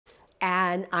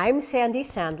and I'm Sandy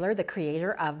Sandler, the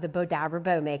creator of the Bowdabra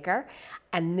Bow Maker,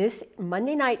 and this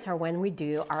Monday nights are when we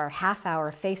do our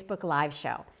half-hour Facebook Live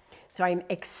show. So I'm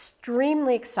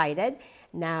extremely excited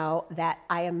now that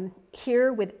I am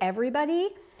here with everybody,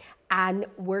 and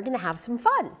we're gonna have some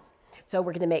fun. So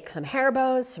we're gonna make some hair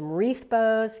bows, some wreath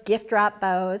bows, gift wrap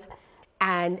bows,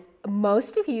 and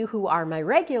most of you who are my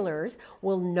regulars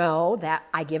will know that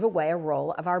I give away a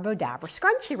roll of our Bowdabra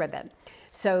Scrunchy Ribbon.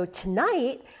 So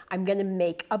tonight, I'm gonna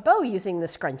make a bow using the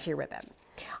Scrunchy Ribbon.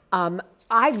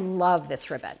 I love this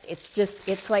ribbon.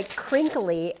 It's like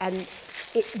crinkly, and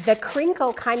the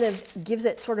crinkle kind of gives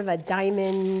it sort of a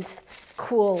diamond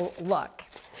cool look.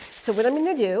 So what I'm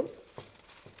gonna do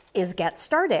is get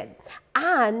started.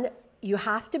 And you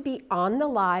have to be on the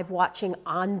live watching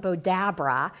on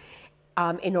Bowdabra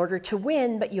in order to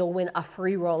win, but you'll win a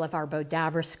free roll of our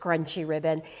Bowdabra Scrunchy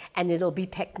Ribbon, and it'll be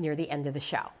picked near the end of the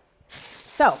show.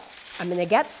 So I'm gonna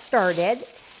get started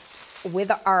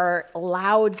with our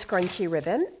loud scrunchy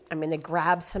ribbon. I'm gonna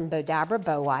grab some Bowdabra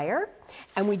bow wire,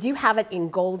 and we do have it in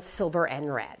gold, silver,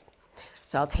 and red.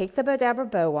 So I'll take the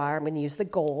Bowdabra bow wire, I'm gonna use the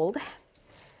gold,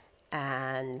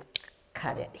 and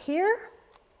cut it here.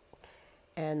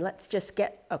 And let's just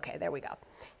get, okay, there we go.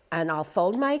 And I'll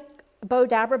fold my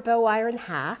Bowdabra bow wire in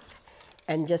half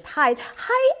and just hide.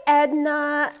 Hi,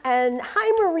 Edna, and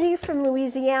hi, Marie from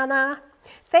Louisiana.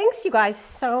 Thanks, you guys,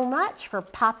 so much for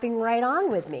popping right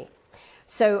on with me.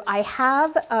 So I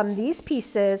have these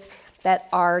pieces that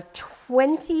are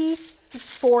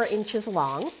 24 inches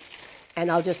long,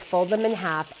 and I'll just fold them in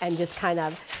half and just kind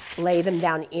of lay them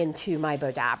down into my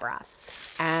Bowdabra.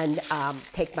 And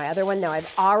take my other one. Now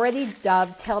I've already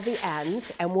dovetailed the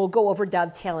ends, and we'll go over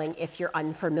dovetailing if you're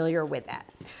unfamiliar with it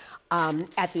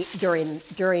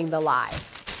during the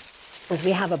live. Because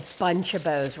we have a bunch of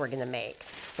bows we're gonna make.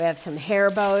 We have some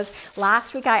hair bows.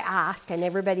 Last week I asked, and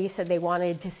everybody said they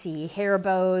wanted to see hair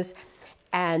bows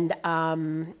and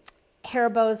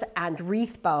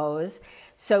wreath bows.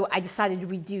 So I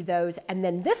decided we'd do those, and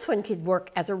then this one could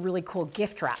work as a really cool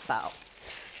gift wrap bow.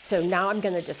 So now I'm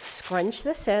gonna just scrunch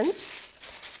this in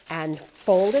and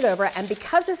fold it over. And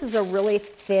because this is a really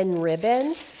thin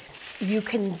ribbon, you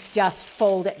can just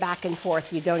fold it back and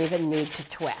forth. You don't even need to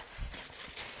twist.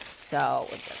 So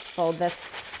we'll just fold this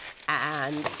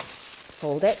and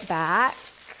fold it back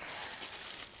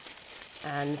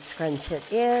and scrunch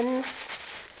it in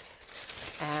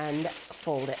and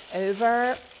fold it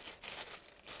over.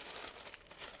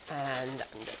 And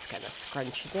I'm just gonna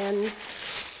scrunch it in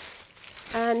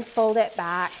and fold it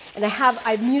back. And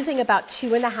I'm using about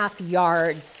 2.5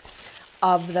 yards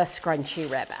of the scrunchy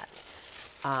ribbon.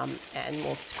 And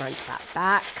we'll scrunch that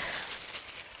back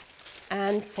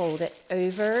and fold it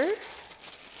over.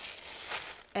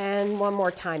 And one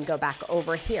more time, go back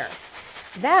over here.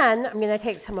 Then I'm gonna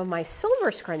take some of my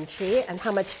silver scrunchie, and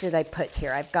how much did I put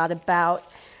here? I've got about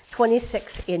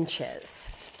 26 inches.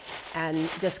 And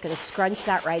just gonna scrunch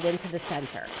that right into the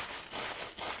center.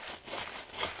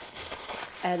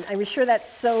 And I'm sure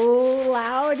that's so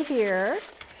loud here.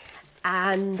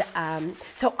 And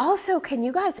so also, can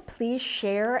you guys please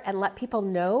share and let people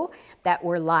know that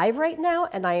we're live right now,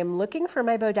 and I am looking for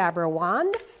my Bowdabra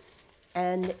wand,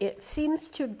 and it seems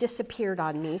to have disappeared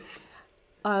on me.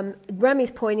 Remy's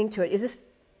pointing to it. Is this,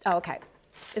 oh, okay.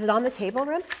 Is it on the table,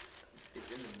 Rem? It's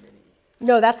in the mini.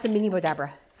 No, that's the Mini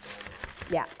Bowdabra.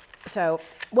 Yeah. So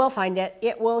we'll find it.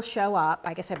 It will show up.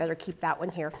 I guess I better keep that one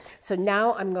here. So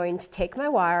now I'm going to take my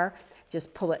wire,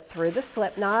 just pull it through the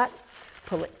slip knot,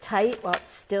 pull it tight while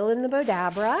it's still in the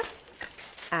Bowdabra,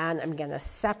 and I'm going to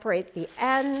separate the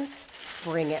ends,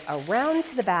 bring it around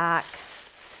to the back,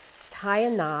 tie a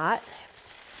knot,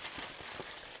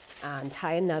 and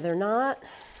tie another knot.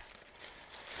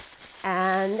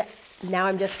 And now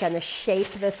I'm just going to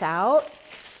shape this out.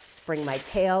 Just bring my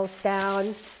tails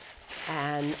down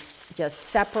and just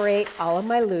separate all of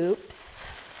my loops.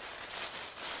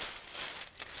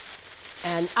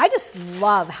 And I just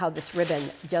love how this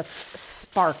ribbon just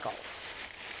sparkles.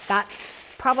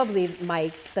 That's probably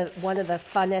one of the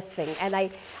funnest things. And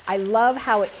I love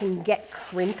how it can get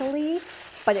crinkly,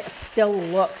 but it still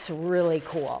looks really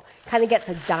cool. Kind of gets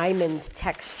a diamond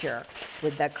texture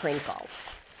with the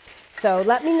crinkles. So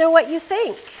let me know what you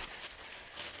think.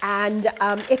 And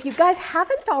if you guys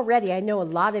haven't already, I know a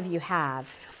lot of you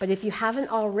have, but if you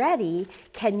haven't already,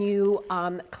 can you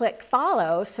click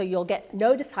follow so you'll get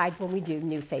notified when we do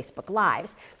new Facebook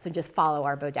Lives. So just follow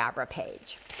our Bowdabra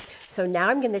page. So now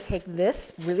I'm going to take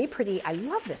this really pretty, I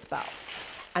love this bow,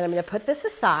 and I'm going to put this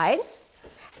aside,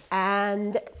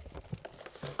 and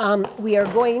we are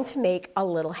going to make a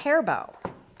little hair bow.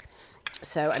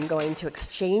 So I'm going to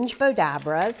exchange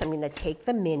Bowdabras. I'm going to take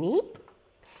the mini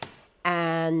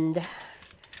and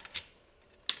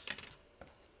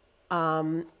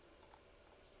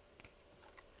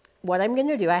what I'm going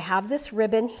to do, I have this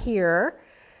ribbon here,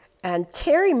 and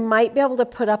Terry might be able to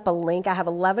put up a link. I have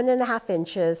 11.5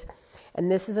 inches,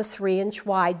 and this is a 3-inch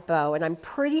wide bow, and I'm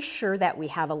pretty sure that we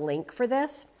have a link for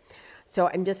this. So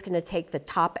I'm just going to take the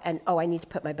top, and oh, I need to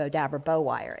put my Bowdabra bow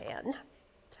wire in.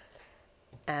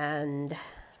 And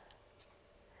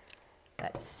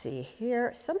let's see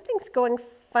here. Something's going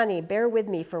funny. Bear with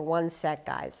me for 1 sec,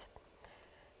 guys.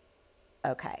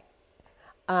 Okay.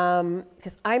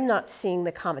 Because I'm not seeing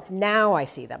the comments. Now I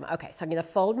see them. Okay, so I'm going to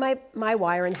fold my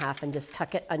wire in half and just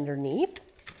tuck it underneath.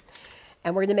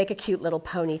 And we're going to make a cute little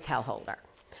ponytail holder.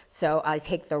 So I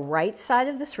take the right side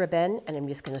of this ribbon and I'm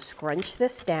just going to scrunch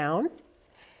this down.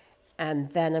 And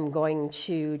then I'm going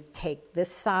to take this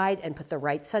side and put the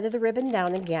right side of the ribbon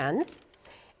down again.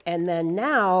 And then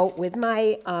now with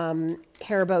my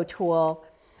hair bow tool,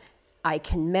 I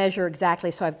can measure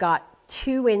exactly. So I've got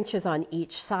 2 inches on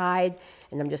each side.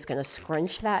 And I'm just going to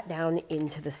scrunch that down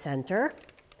into the center.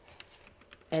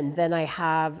 And then I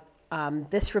have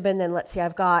this ribbon, and let's see,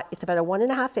 it's about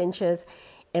 1.5 inches,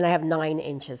 and I have 9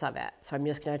 inches of it. So I'm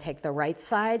just going to take the right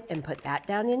side and put that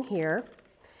down in here,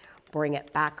 bring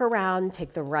it back around,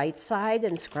 take the right side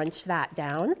and scrunch that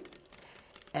down,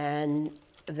 and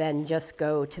then just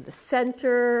go to the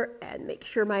center and make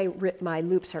sure my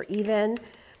loops are even,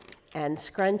 and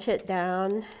scrunch it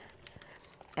down,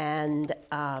 and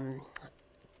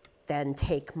then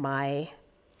take my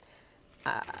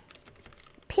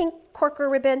pink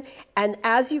Korker ribbon. And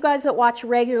as you guys that watch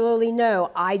regularly know,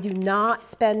 I do not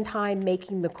spend time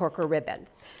making the Korker ribbon.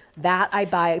 That I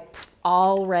buy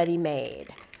already made.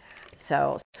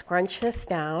 So scrunch this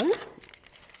down.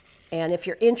 And if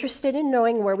you're interested in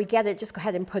knowing where we get it, just go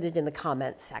ahead and put it in the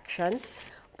comments section.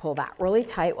 Pull that really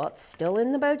tight while it's still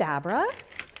in the Bowdabra.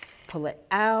 Pull it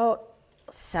out,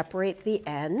 separate the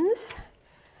ends,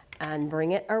 and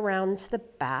bring it around to the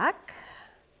back,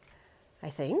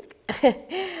 I think.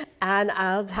 And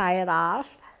I'll tie it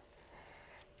off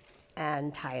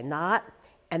and tie a knot.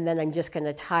 And then I'm just going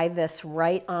to tie this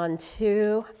right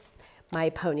onto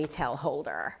my ponytail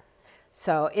holder.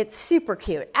 So it's super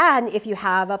cute. And if you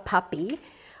have a puppy,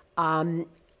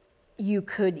 you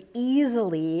could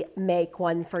easily make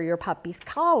one for your puppy's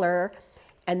collar,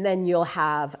 and then you'll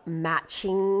have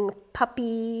matching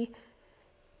puppy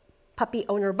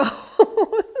owner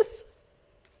bows.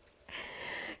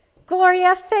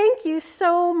 Gloria, thank you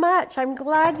so much. I'm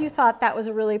glad you thought that was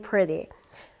really pretty.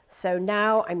 So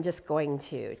now I'm just going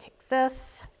to take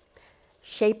this,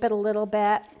 shape it a little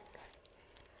bit,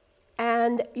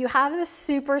 and you have this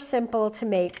super simple to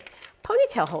make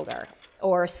ponytail holder,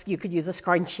 or you could use a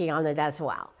scrunchie on it as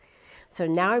well. So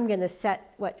now I'm going to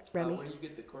set, what, Remy? When you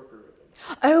get the Korker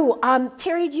ribbon. Oh,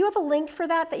 Terry, do you have a link for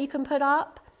that you can put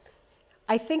up?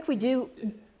 I think we do.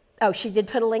 Oh, she did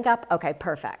put a link up? Okay,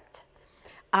 perfect.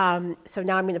 So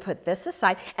now I'm going to put this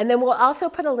aside. And then we'll also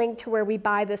put a link to where we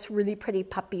buy this really pretty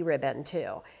puppy ribbon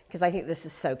too, because I think this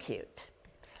is so cute.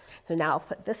 So now I'll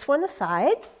put this one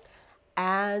aside.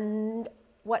 And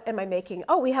what am I making?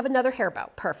 Oh, we have another hair bow.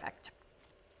 Perfect.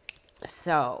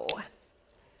 So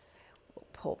we'll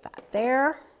pull that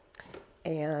there.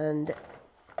 And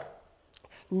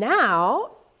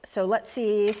now, so let's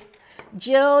see.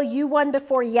 Jill, you won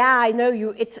before. Yeah, I know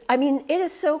you. I mean, it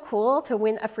is so cool to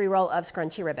win a free roll of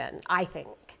scrunchy ribbon, I think.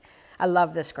 I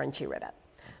love this scrunchy ribbon.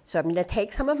 So I'm going to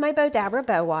take some of my Bowdabra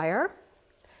bow wire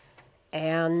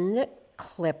and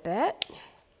clip it.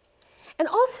 And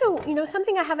also, you know,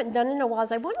 something I haven't done in a while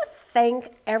is I want to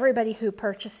thank everybody who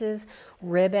purchases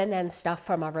ribbon and stuff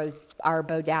from our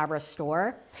Bowdabra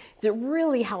store. It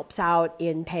really helps out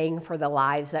in paying for the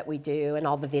lives that we do and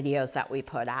all the videos that we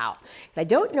put out. And I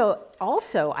don't know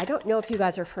if you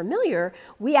guys are familiar,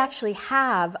 we actually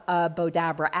have a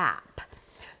Bowdabra app.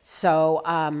 So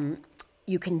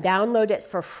you can download it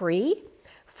for free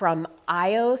from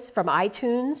iOS, from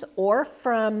iTunes, or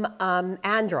from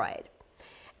Android.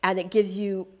 And it gives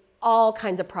you all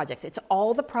kinds of projects. It's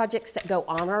all the projects that go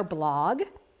on our blog.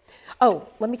 Oh,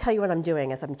 let me tell you what I'm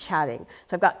doing as I'm chatting.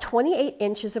 So I've got 28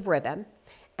 inches of ribbon,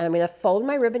 and I'm going to fold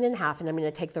my ribbon in half, and I'm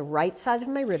going to take the right side of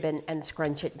my ribbon and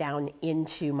scrunch it down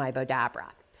into my Bowdabra.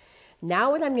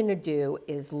 Now what I'm going to do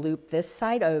is loop this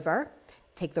side over,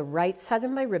 take the right side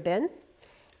of my ribbon,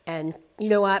 and you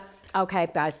know what? Okay,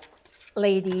 guys,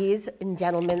 ladies and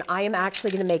gentlemen, I am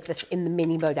actually going to make this in the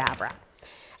Mini Bowdabra.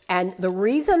 And the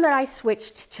reason that I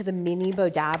switched to the Mini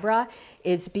Bowdabra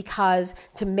is because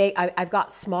I've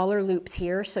got smaller loops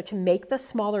here, so to make the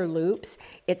smaller loops,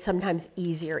 it's sometimes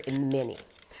easier in the Mini.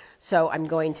 So I'm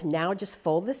going to now just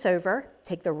fold this over,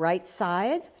 take the right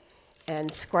side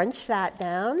and scrunch that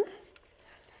down,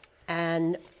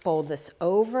 and fold this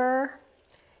over,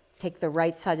 take the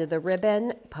right side of the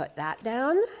ribbon, put that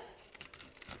down,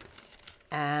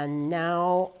 and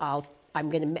now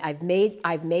I've made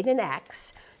an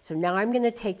X. So now I'm going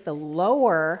to take the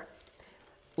lower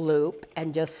loop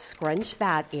and just scrunch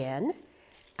that in,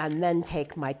 and then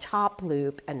take my top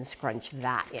loop and scrunch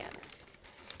that in.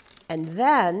 And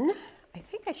then, I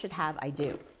think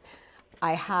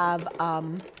I have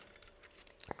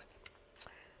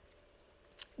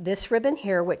this ribbon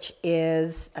here, which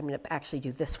is, I'm going to actually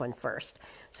do this one first.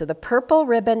 So the purple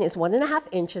ribbon is 1.5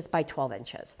 inches by 12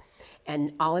 inches.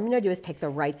 And all I'm going to do is take the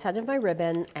right side of my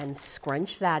ribbon and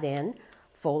scrunch that in,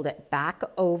 fold it back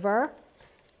over,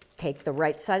 take the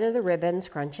right side of the ribbon,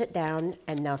 scrunch it down,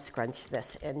 and now scrunch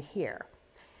this in here.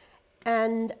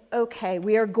 And okay,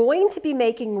 we are going to be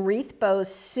making wreath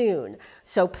bows soon,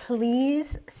 so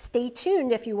please stay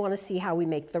tuned if you want to see how we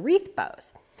make the wreath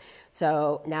bows.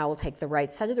 So now we'll take the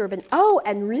right side of the ribbon. Oh,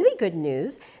 and really good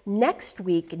news, next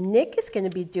week Nick is going to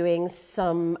be doing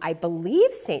some, I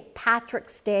believe, St.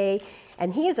 Patrick's Day,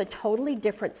 and he has a totally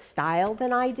different style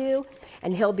than I do,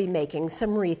 and he'll be making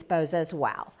some wreath bows as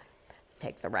well. So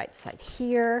take the right side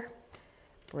here,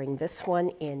 bring this one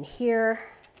in here,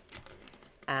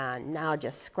 and now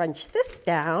just scrunch this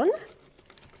down.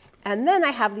 And then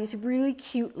I have these really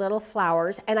cute little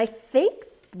flowers, and I think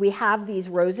we have these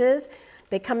roses.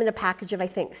 They come in a package of, I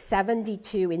think,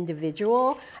 72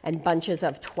 individual and bunches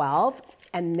of 12,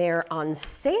 and they're on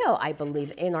sale, I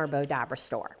believe, in our Bowdabra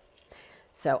store.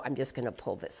 So I'm just going to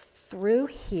pull this through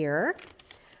here,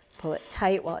 pull it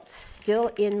tight while it's still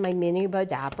in my Mini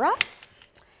Bowdabra,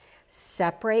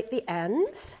 separate the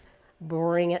ends,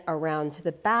 bring it around to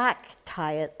the back,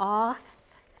 tie it off,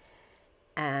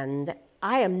 and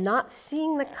I am not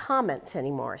seeing the comments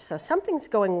anymore, so something's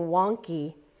going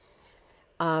wonky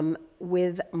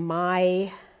with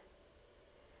my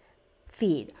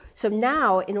feed. So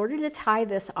now, in order to tie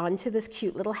this onto this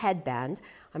cute little headband,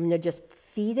 I'm going to just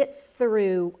feed it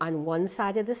through on one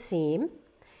side of the seam,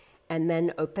 and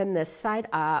then open this side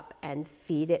up and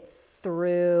feed it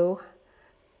through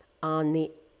on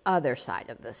the other side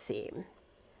of the seam,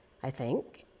 I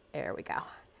think. There we go.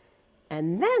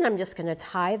 And then I'm just going to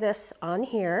tie this on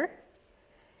here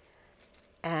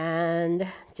and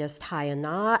just tie a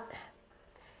knot,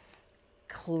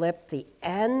 clip the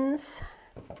ends,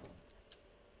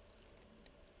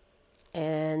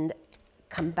 and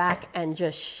come back and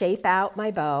just shape out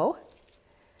my bow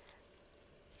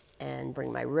and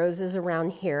bring my roses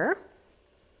around here,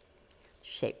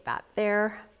 shape that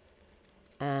there,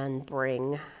 and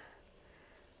bring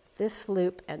this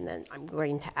loop, and then I'm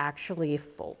going to actually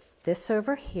fold this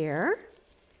over here.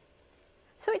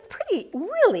 So it's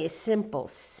really simple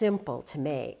to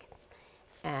make.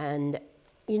 And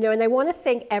you know, and I want to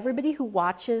thank everybody who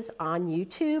watches on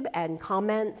YouTube and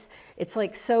comments. It's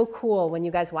like so cool when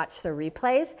you guys watch the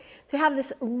replays to have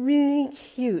this really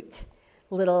cute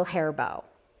little hair bow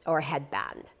or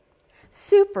headband.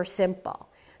 Super simple.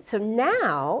 So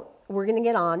now we're going to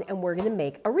get on and we're going to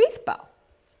make a wreath bow.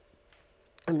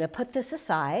 I'm going to put this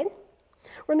aside.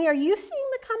 Remy, are you seeing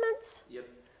the comments? Yep.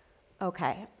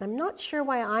 Okay, I'm not sure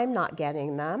why I'm not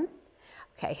getting them.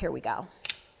 Okay, here we go.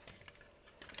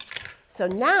 So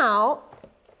now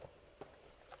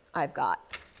I've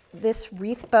got this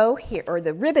wreath bow here, or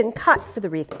the ribbon cut for the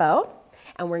wreath bow,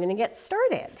 and we're going to get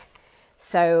started.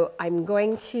 So I'm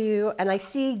going to, and I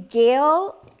see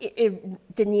Gail,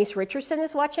 Denise Richardson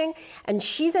is watching, and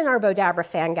she's in our Bowdabra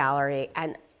fan gallery,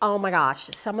 and oh my gosh,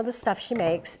 some of the stuff she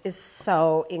makes is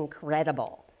so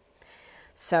incredible.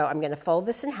 So I'm going to fold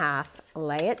this in half,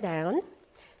 lay it down,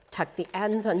 tuck the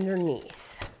ends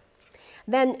underneath.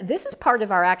 Then this is part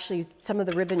of our, actually, some of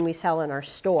the ribbon we sell in our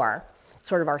store,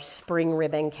 sort of our spring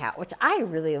ribbon kit, which I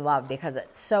really love because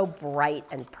it's so bright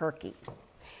and perky.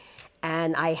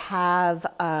 And I have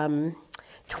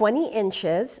 20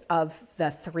 inches of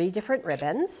the 3 different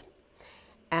ribbons.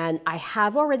 And I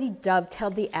have already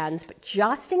dovetailed the ends, but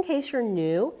just in case you're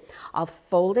new, I'll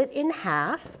fold it in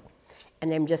half,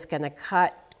 and I'm just going to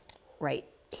cut right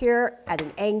here at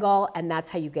an angle, and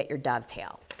that's how you get your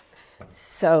dovetail.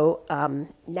 So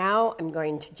now I'm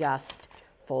going to just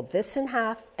fold this in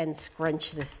half and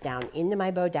scrunch this down into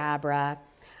my Bowdabra.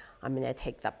 I'm going to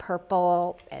take the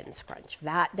purple and scrunch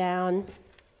that down,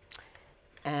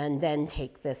 and then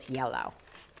take this yellow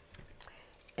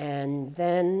And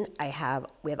then we have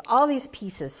all these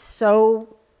pieces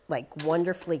so like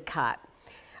wonderfully cut.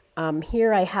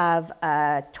 Here I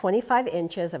have 25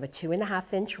 inches of a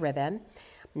 2.5 inch ribbon.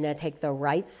 I'm going to take the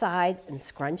right side and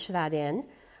scrunch that in,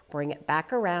 bring it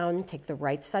back around, take the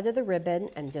right side of the ribbon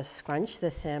and just scrunch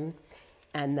this in,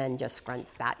 and then just scrunch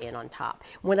that in on top.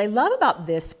 What I love about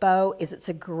this bow is it's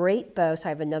a great bow. So I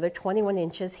have another 21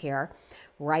 inches here,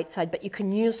 right side, but you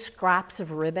can use scraps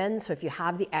of ribbon. So if you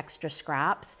have the extra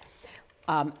scraps,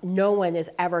 no one is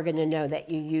ever going to know that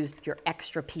you used your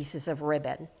extra pieces of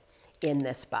ribbon in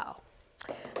this bow.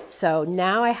 So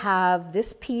now I have,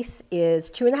 this piece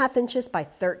is 2.5 inches by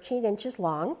 13 inches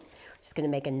long. Just going to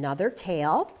make another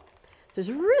tail. So it's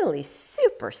really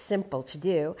super simple to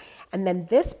do. And then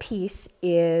this piece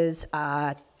is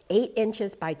 8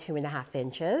 inches by 2.5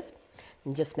 inches.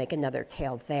 And just make another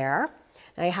tail there.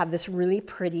 And I have this really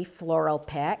pretty floral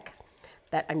pick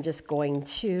that I'm just going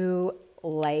to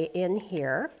lay in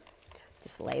here.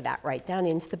 Just lay that right down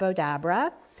into the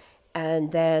Bowdabra.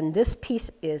 And then this piece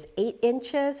is 8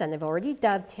 inches, and I've already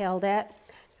dovetailed it.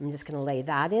 I'm just going to lay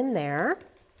that in there.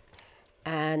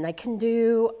 And I can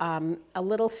do a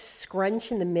little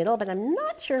scrunch in the middle, but I'm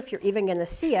not sure if you're even going to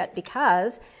see it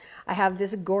because I have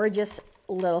this gorgeous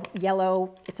little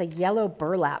yellow, it's a yellow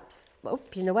burlap. Oh,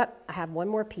 you know what? I have one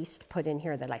more piece to put in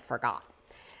here that I forgot.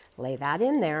 Lay that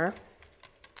in there.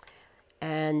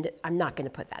 And I'm not going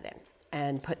to put that in.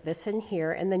 And put this in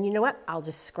here. And then you know what? I'll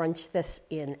just scrunch this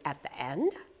in at the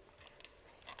end.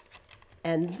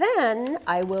 And then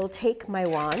I will take my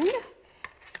wand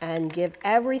and give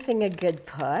everything a good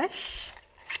push.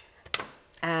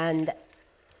 And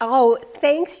oh,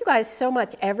 thanks you guys so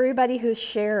much. Everybody who's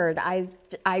shared, I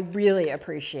really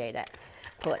appreciate it.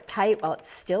 Pull it tight while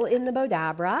it's still in the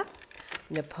Bowdabra. I'm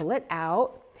gonna pull it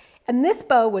out. And this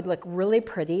bow would look really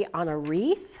pretty on a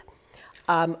wreath,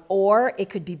 or it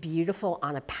could be beautiful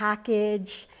on a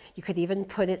package. You could even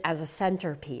put it as a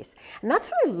centerpiece. And that's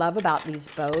what I love about these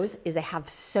bows is they have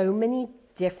so many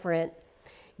different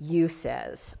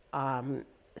uses.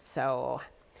 So I'm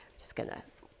just gonna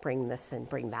bring this and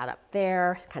bring that up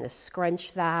there, kind of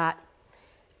scrunch that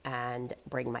and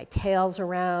bring my tails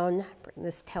around, bring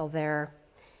this tail there.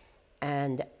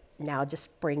 And now just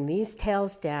bring these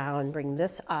tails down, bring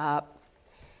this up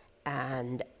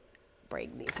and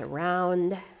bring these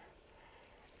around.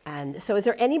 And so is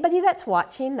there anybody that's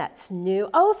watching that's new?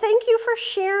 Oh, thank you for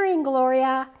sharing,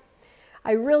 Gloria.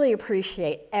 I really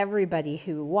appreciate everybody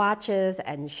who watches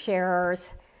and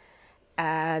shares.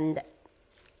 And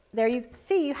there you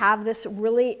see, you have this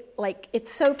really, like,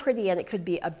 it's so pretty and it could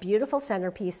be a beautiful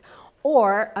centerpiece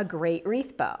or a great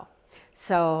wreath bow.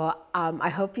 So I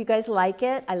hope you guys like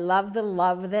it. I love the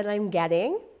love that I'm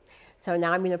getting. So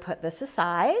now I'm going to put this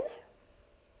aside.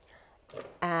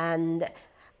 And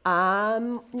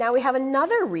now we have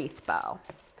another wreath bow.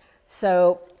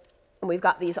 So we've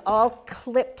got these all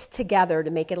clipped together to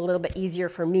make it a little bit easier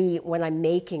for me when I'm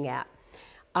making it.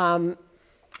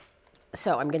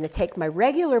 So I'm going to take my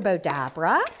regular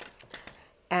Bowdabra,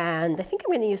 and I think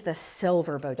I'm going to use the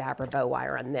Silver Bowdabra bow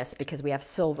wire on this because we have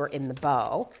silver in the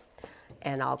bow.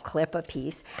 And I'll clip a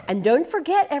piece. And don't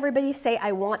forget, everybody say,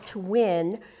 I want to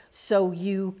win, so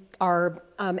you are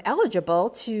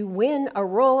eligible to win a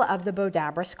roll of the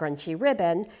Bowdabra Scrunchy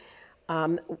Ribbon.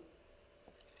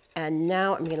 And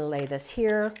now I'm going to lay this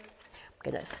here.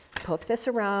 I'm going to put this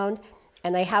around.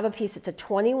 And I have a piece, it's a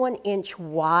 21-inch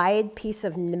wide piece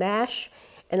of mesh,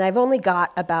 and I've only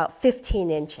got about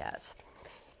 15 inches.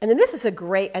 And then this is a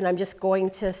great, and I'm just going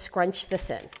to scrunch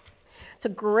this in. It's a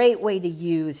great way to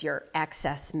use your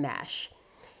excess mesh.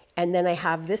 And then I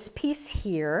have this piece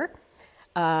here.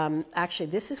 Actually,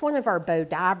 this is one of our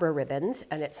Bowdabra ribbons,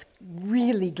 and it's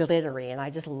really glittery, and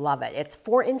I just love it. It's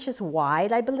 4 inches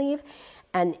wide, I believe,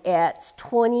 and it's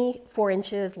 24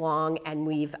 inches long, and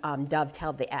we've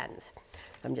dovetailed the ends.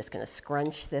 I'm just going to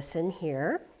scrunch this in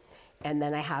here. And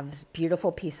then I have this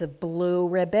beautiful piece of blue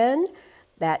ribbon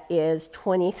that is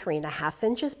 23.5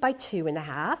 inches by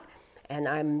 2.5. And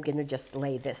I'm going to just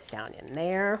lay this down in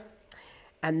there.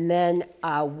 And then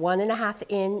 1.5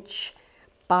 inch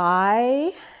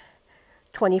by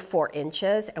 24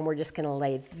 inches. And we're just going to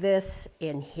lay this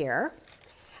in here.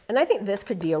 And I think this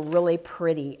could be a really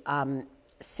pretty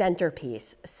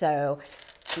centerpiece. So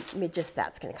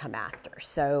that's going to come after.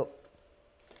 So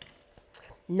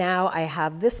now I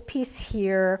have this piece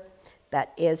here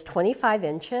that is 25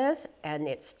 inches. And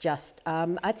it's just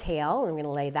a tail. I'm going to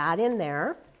lay that in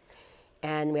there.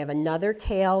 And we have another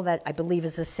tail that I believe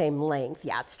is the same length.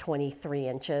 Yeah, it's 23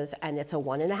 inches, and it's a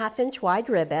 1.5 inch wide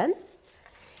ribbon.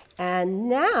 And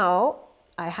now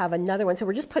I have another one. So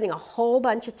we're just putting a whole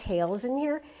bunch of tails in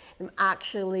here. I'm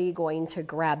actually going to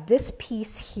grab this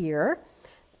piece here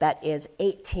that is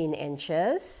 18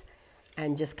 inches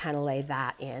and just kind of lay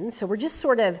that in. So we're just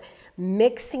sort of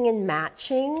mixing and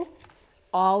matching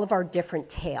all of our different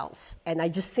tails. And I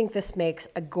just think this makes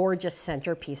a gorgeous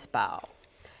centerpiece bow.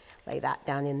 Lay that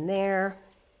down in there.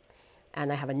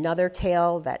 And I have another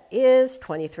tail that is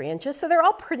 23 inches. So they're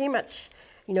all pretty much,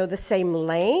 you know, the same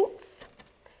length.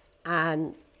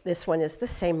 And this one is the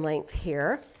same length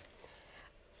here.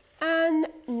 And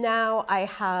now I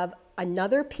have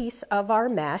another piece of our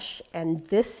mesh. And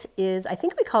this is, I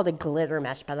think we call it a glitter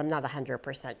mesh, but I'm not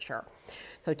 100% sure.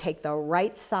 So take the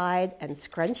right side and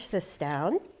scrunch this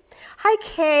down. Hi,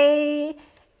 Kay,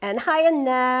 and hi,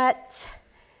 Annette.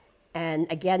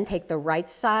 And again, take the right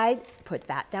side, put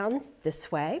that down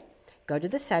this way, go to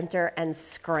the center and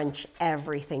scrunch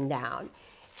everything down.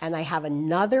 And I have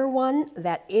another one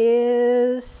that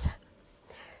is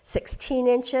 16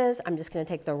 inches. I'm just gonna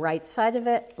take the right side of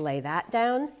it, lay that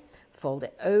down, fold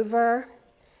it over,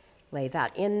 lay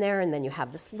that in there, and then you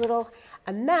have this little,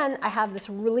 and then I have this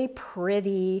really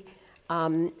pretty,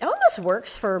 it almost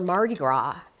works for Mardi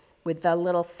Gras with the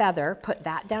little feather. Put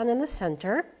that down in the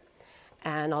center,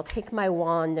 and I'll take my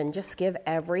wand and just give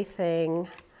everything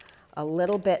a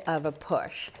little bit of a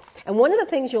push. And one of the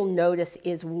things you'll notice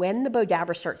is when the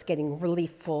Bowdabra starts getting really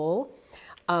full,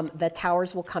 the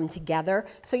towers will come together,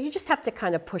 so you just have to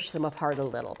kind of push them apart a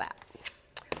little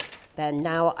bit. Then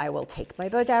now I will take my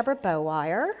Bowdabra bow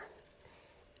wire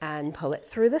and pull it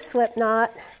through the slip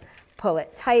knot, pull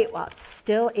it tight while it's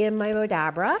still in my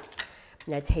Bowdabra. I'm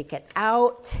gonna take it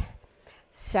out,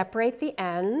 separate the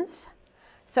ends.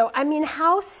 So, I mean,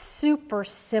 how super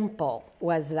simple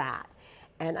was that?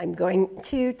 And I'm going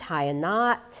to tie a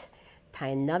knot, tie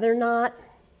another knot,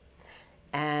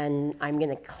 and I'm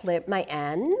gonna clip my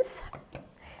ends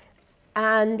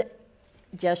and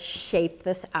just shape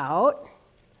this out.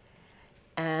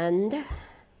 And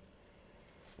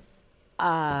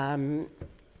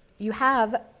you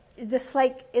have this,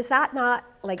 like, is that not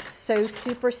like so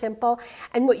super simple?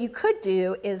 And what you could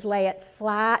do is lay it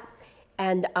flat,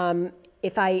 and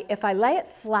if I lay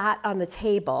it flat on the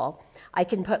table, I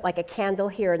can put like a candle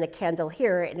here and a candle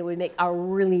here, and it would make a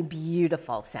really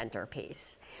beautiful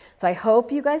centerpiece. So I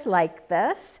hope you guys like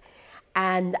this.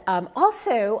 And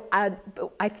also,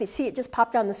 I see it just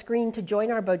popped on the screen to join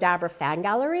our Bowdabra fan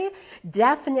gallery.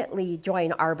 Definitely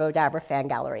join our Bowdabra fan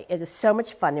gallery. It is so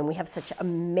much fun, and we have such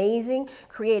amazing,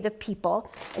 creative people.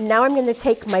 And now I'm going to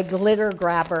take my glitter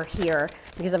grabber here,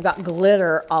 because I've got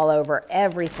glitter all over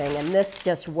everything, and this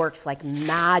just works like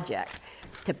magic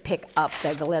to pick up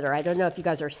the glitter. I don't know if you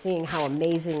guys are seeing how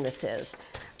amazing this is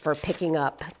for picking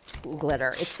up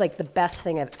glitter. It's like the best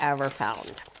thing I've ever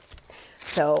found.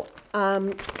 So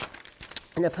I'm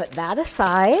going to put that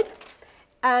aside,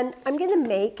 and I'm going to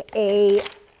make a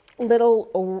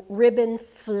little ribbon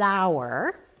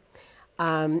flower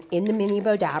in the Mini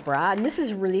Bowdabra, and this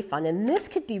is really fun, and this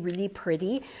could be really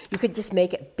pretty. You could just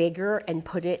make it bigger and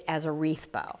put it as a wreath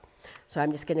bow. So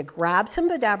I'm just going to grab some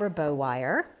Bowdabra bow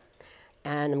wire,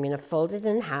 and I'm going to fold it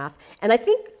in half. And I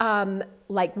think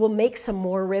like we'll make some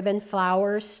more ribbon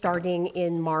flowers starting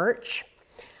in March.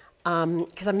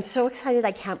 Because I'm so excited,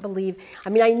 I can't believe, I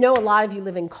mean, I know a lot of you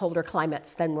live in colder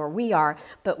climates than where we are,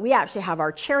 but we actually have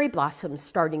our cherry blossoms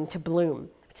starting to bloom,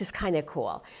 which is kind of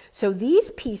cool. So these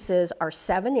pieces are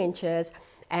 7 inches,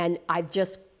 and I've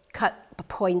just cut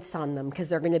points on them because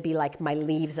they're going to be like my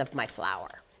leaves of my flower.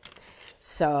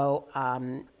 So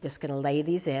just going to lay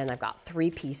these in. I've got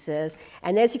 3 pieces,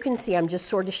 and as you can see, I'm just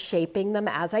sort of shaping them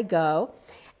as I go.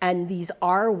 And these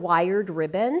are wired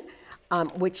ribbon,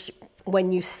 which when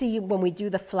we do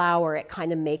the flower, it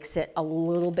kind of makes it a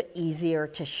little bit easier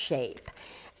to shape.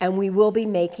 And we will be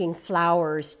making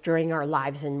flowers during our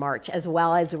lives in March, as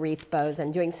well as wreath bows,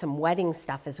 and doing some wedding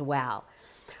stuff as well.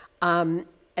 And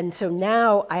so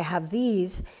now I have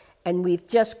these, and we've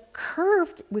just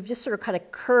sort of cut a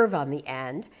curve on the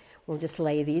end. We'll just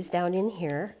lay these down in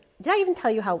here. Did I even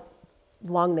tell you how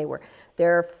long they were?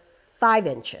 They're 5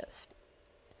 inches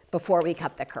before we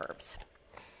cut the curves.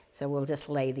 So we'll just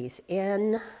lay these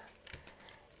in.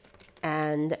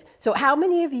 And so how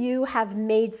many of you have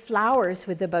made flowers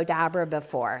with the Bowdabra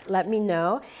before? Let me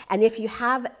know. And if you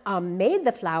have made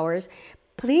the flowers,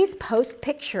 please post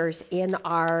pictures in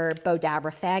our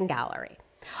Bowdabra fan gallery.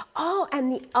 Oh,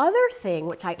 and the other thing,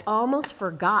 which I almost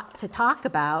forgot to talk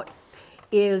about,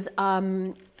 is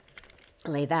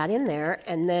lay that in there,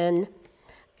 and then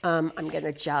I'm going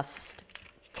to just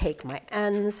take my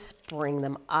ends, bring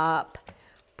them up,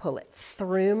 pull it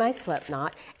through my slip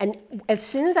knot, and as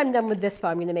soon as I'm done with this bow,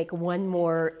 I'm going to make one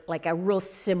more, like a real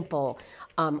simple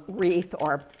wreath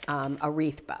or a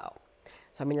wreath bow.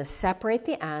 So I'm going to separate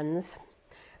the ends,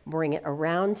 bring it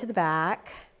around to the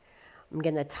back. I'm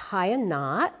going to tie a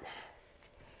knot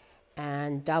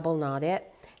and double knot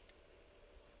it.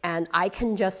 And I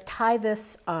can just tie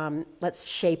this, let's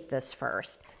shape this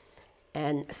first.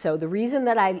 And so the reason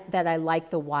that I like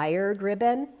the wired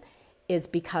ribbon is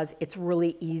because it's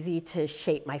really easy to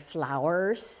shape my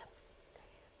flowers.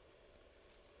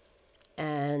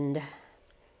 And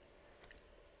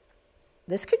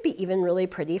this could be even really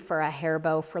pretty for a hair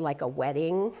bow for like a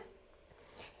wedding.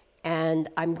 And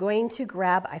I'm going to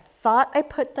grab, I thought I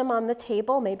put them on the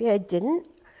table, maybe I didn't.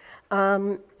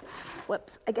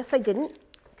 Whoops, I guess I didn't.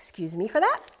 Excuse me for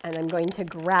that. And I'm going to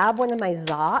grab one of my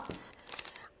Zots,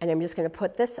 and I'm just going to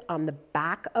put this on the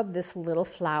back of this little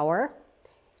flower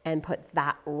and put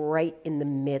that right in the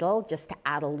middle just to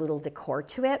add a little decor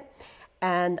to it.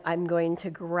 And I'm going to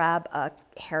grab a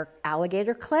hair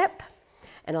alligator clip,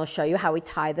 and I'll show you how we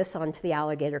tie this onto the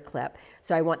alligator clip.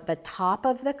 So I want the top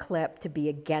of the clip to be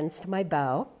against my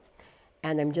bow,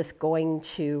 and I'm just going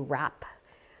to wrap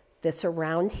this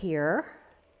around here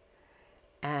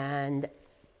and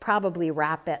probably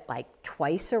wrap it like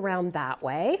twice around that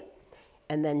way,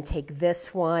 and then take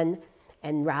this one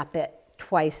and wrap it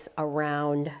twice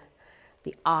around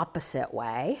the opposite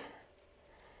way,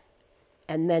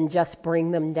 and then just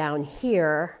bring them down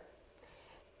here,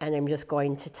 and I'm just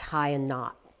going to tie a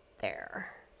knot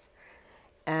there.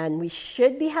 And we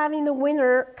should be having the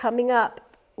winner coming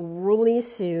up really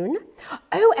soon.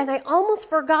 Oh, and I almost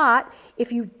forgot,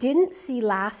 if you didn't see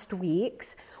last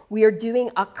week's, we are doing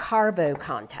a carbo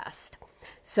contest.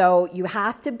 So you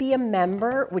have to be a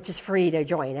member, which is free to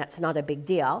join, it's not a big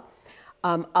deal,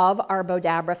 of our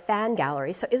Bowdabra fan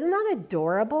gallery. So isn't that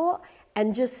adorable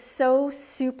and just so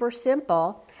super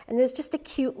simple? And there's just a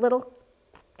cute little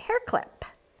hair clip.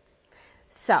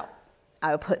 So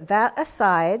I'll put that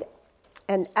aside,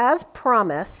 and as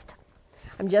promised,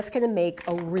 I'm just going to make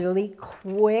a really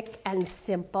quick and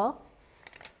simple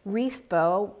wreath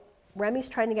bow. Remy's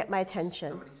trying to get my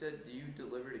attention. Somebody said, do you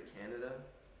deliver to Canada?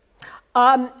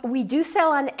 We do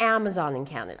sell on Amazon in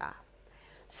Canada.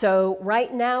 So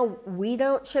right now we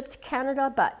don't ship to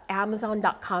Canada, but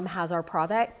Amazon.com has our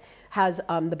product, has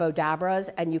the Bowdabras,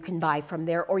 and you can buy from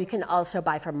there, or you can also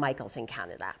buy from Michael's in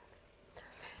Canada.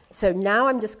 So now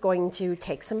I'm just going to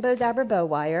take some Bowdabra bow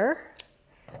wire,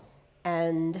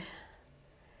 and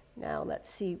now let's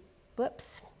see,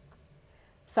 whoops.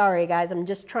 Sorry guys, I'm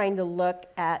just trying to look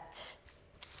at,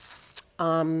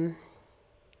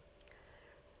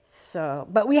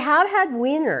 but we have had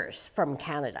winners from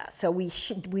Canada, so we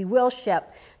will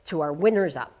ship to our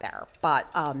winners up there, but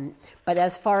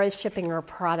as far as shipping our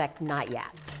product, not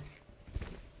yet.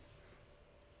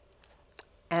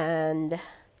 And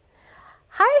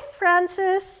hi,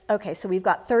 Francis. Okay, so we've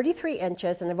got 33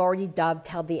 inches, and I've already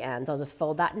dovetailed the ends. I'll just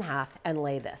fold that in half and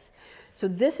lay this. So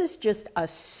this is just a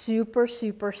super,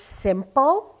 super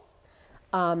simple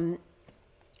wreath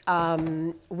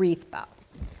bow.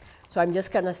 So I'm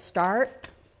just going to start.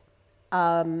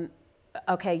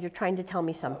 Okay, you're trying to tell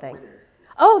me something.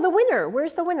 Oh, the winner.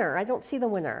 Where's the winner? I don't see the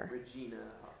winner. Regina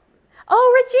Hoffman.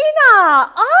 Oh,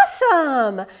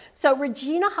 Regina. Awesome. So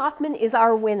Regina Hoffman is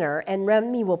our winner, and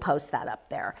Remy will post that up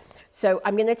there. So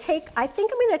I'm going to take, I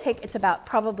think I'm going to take, it's about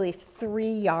probably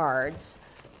 3 yards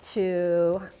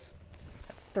to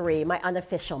 3, my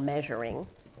unofficial measuring.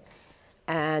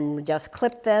 And just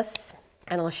clip this,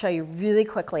 and I'll show you really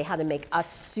quickly how to make a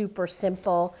super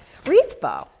simple wreath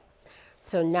bow.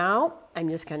 So now I'm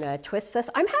just going to twist this.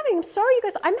 Sorry you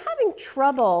guys, I'm having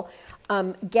trouble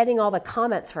getting all the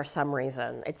comments for some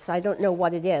reason. I don't know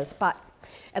what it is, but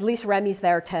at least Remy's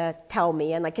there to tell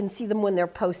me, and I can see them when they're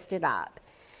posted up.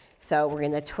 So we're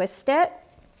going to twist it,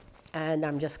 and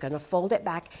I'm just going to fold it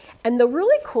back. And the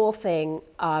really cool thing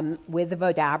with the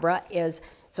Bowdabra is,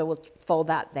 so we'll fold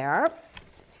that there.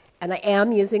 And I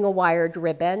am using a wired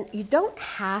ribbon. You don't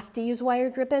have to use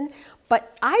wired ribbon,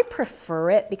 but I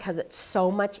prefer it because it's so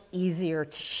much easier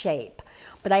to shape.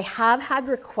 But I have had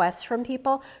requests from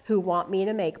people who want me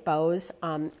to make bows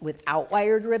without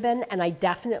wired ribbon, and I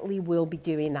definitely will be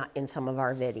doing that in some of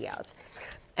our videos.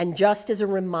 And just as a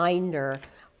reminder,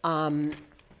 oh,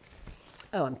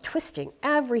 I'm twisting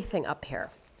everything up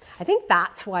here. I think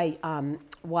that's why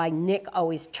Nick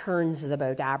always turns the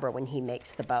Bowdabra when he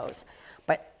makes the bows.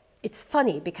 But it's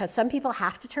funny because some people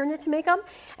have to turn it to make them,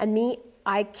 and me,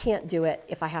 I can't do it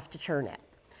if I have to turn it.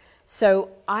 So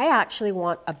I actually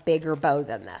want a bigger bow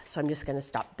than this. So I'm just going to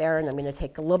stop there, and I'm going to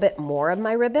take a little bit more of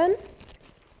my ribbon.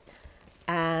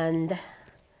 And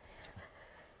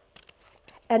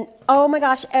And oh my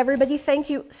gosh, everybody, thank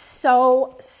you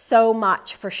so, so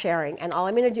much for sharing. And all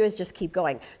I'm going to do is just keep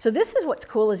going. So this is what's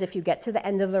cool is if you get to the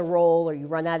end of the roll or you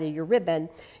run out of your ribbon,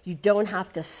 you don't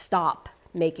have to stop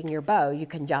making your bow. You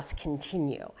can just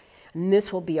continue. And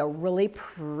this will be a really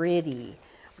pretty,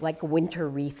 like winter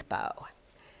wreath bow.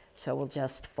 So we'll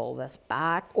just fold this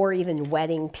back, or even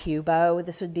wedding pew bow.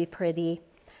 This would be pretty.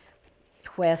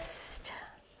 Twist.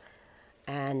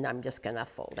 And I'm just going to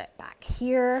fold it back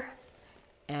here.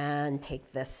 And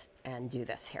take this and do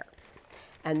this here.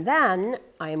 And then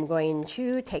I'm going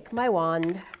to take my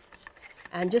wand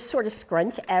and just sort of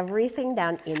scrunch everything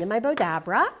down into my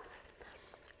Bowdabra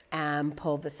and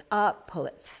pull this up, pull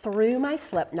it through my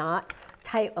slip knot,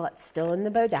 tight while it's still in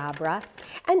the Bowdabra.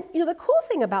 And you know, the cool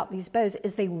thing about these bows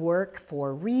is they work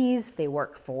for wreaths, they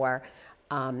work for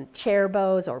chair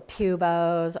bows or pew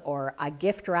bows or a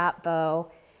gift wrap bow.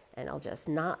 And I'll just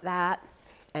knot that.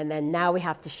 And then now we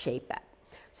have to shape it.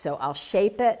 So I'll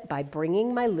shape it by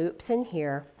bringing my loops in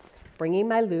here, bringing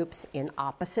my loops in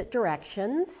opposite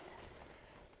directions,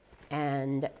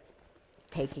 and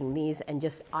taking these and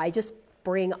I just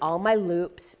bring all my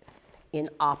loops in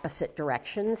opposite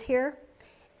directions here,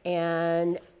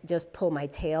 and just pull my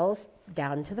tails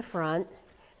down to the front.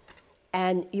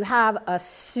 And you have a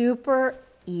super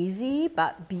easy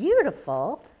but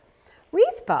beautiful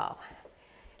wreath bow.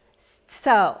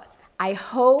 So I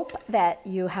hope that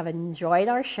you have enjoyed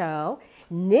our show.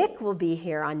 Nick will be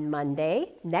here on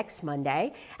Monday, next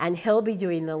Monday, and he'll be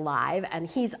doing the live, and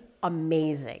he's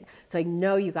amazing. So I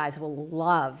know you guys will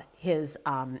love his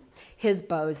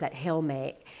bows that he'll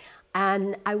make.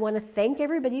 And I want to thank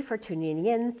everybody for tuning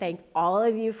in. Thank all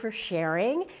of you for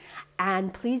sharing.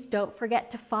 And please don't forget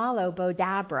to follow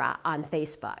Bowdabra on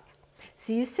Facebook.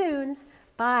 See you soon.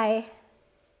 Bye.